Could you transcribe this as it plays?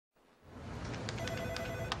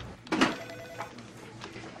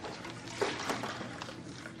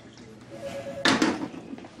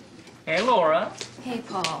Hey, Laura. Hey,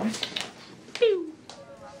 Paul. Pew.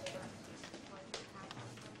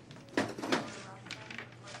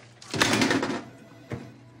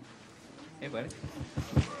 Hey, buddy.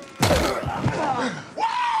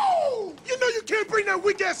 Whoa! You know you can't bring that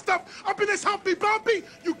weak-ass stuff up in this Humpty Bumpy.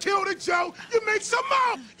 You killed a Joe, you make some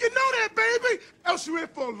more. You know that, baby. Else you're in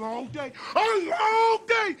for a long day. A long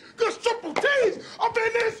day. Cause Triple T's up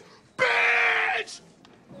in this bitch!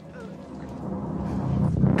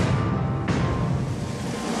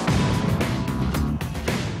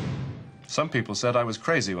 Some people said I was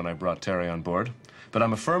crazy when I brought Terry on board, but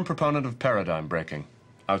I'm a firm proponent of paradigm breaking,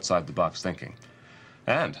 outside-the-box thinking.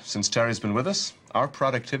 And since Terry's been with us, our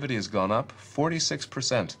productivity has gone up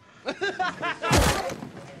 46%.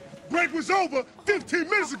 Break was over 15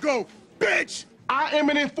 minutes ago, bitch! I am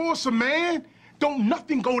an enforcer, man. Don't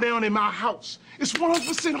nothing go down in my house. It's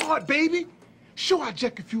 100% hard, baby. Sure, I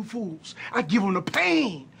jack a few fools. I give them the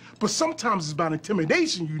pain. But sometimes it's about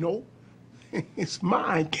intimidation, you know. It's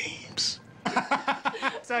mind games.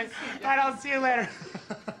 So, all right, I'll see you later.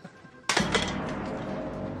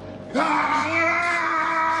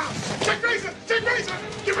 Check razor! Check razor!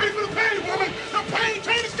 Get ready for the pain, woman! The pain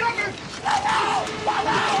train is coming! I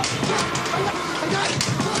got it!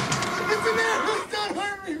 It's in there! Please don't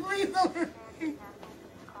hurt me! Please don't hurt me!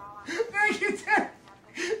 Thank you, Ted!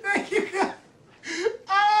 Thank you,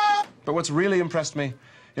 God! But what's really impressed me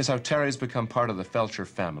is how Terry's become part of the Felcher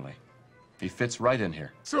family. He fits right in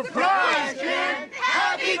here. Surprise, kid!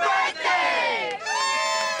 Happy birthday!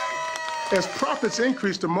 As profits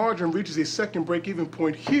increase, the margin reaches a second break-even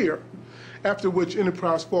point here, after which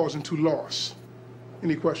enterprise falls into loss.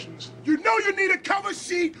 Any questions? You know you need a cover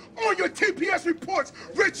sheet on your TPS reports,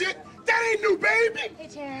 Richard! That ain't new, baby! Hey,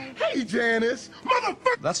 Terry. Hey, Janice!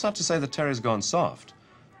 Motherfucker! That's not to say that Terry's gone soft.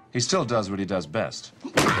 He still does what he does best.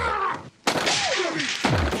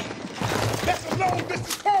 That's a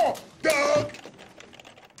long-distance call, Doug!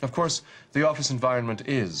 Of course, the office environment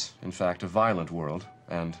is, in fact, a violent world,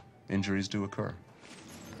 and injuries do occur.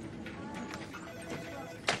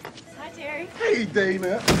 Hi, Terry. Hey,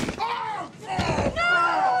 Dana. Oh, no!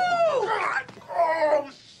 God!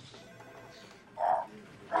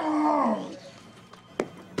 Oh.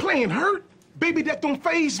 Playing hurt? Baby, that don't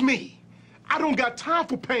faze me. I don't got time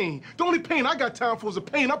for pain. The only pain I got time for is the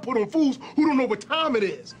pain I put on fools who don't know what time it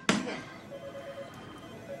is.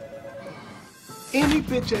 Any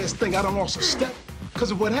bitch-ass thing I done lost a step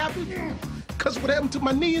because of what happened, because of what happened to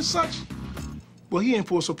my knee and such, well, he in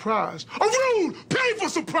for a surprise. A rude, painful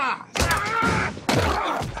surprise!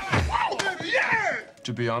 Yeah!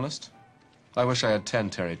 To be honest, I wish I had 10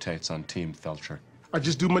 Terry Tates on Team Felcher. I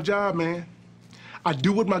just do my job, man. I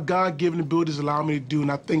do what my God-given abilities allow me to do,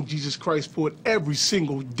 and I thank Jesus Christ for it every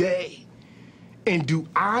single day. And do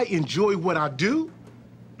I enjoy what I do?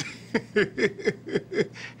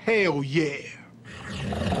 Hell yeah.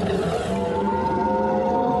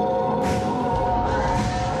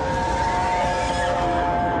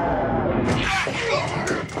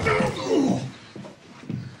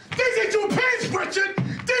 These ain't your pants, Richard!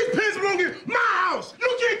 These pants belong in my house!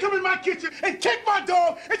 You can't come in my kitchen and kick my dog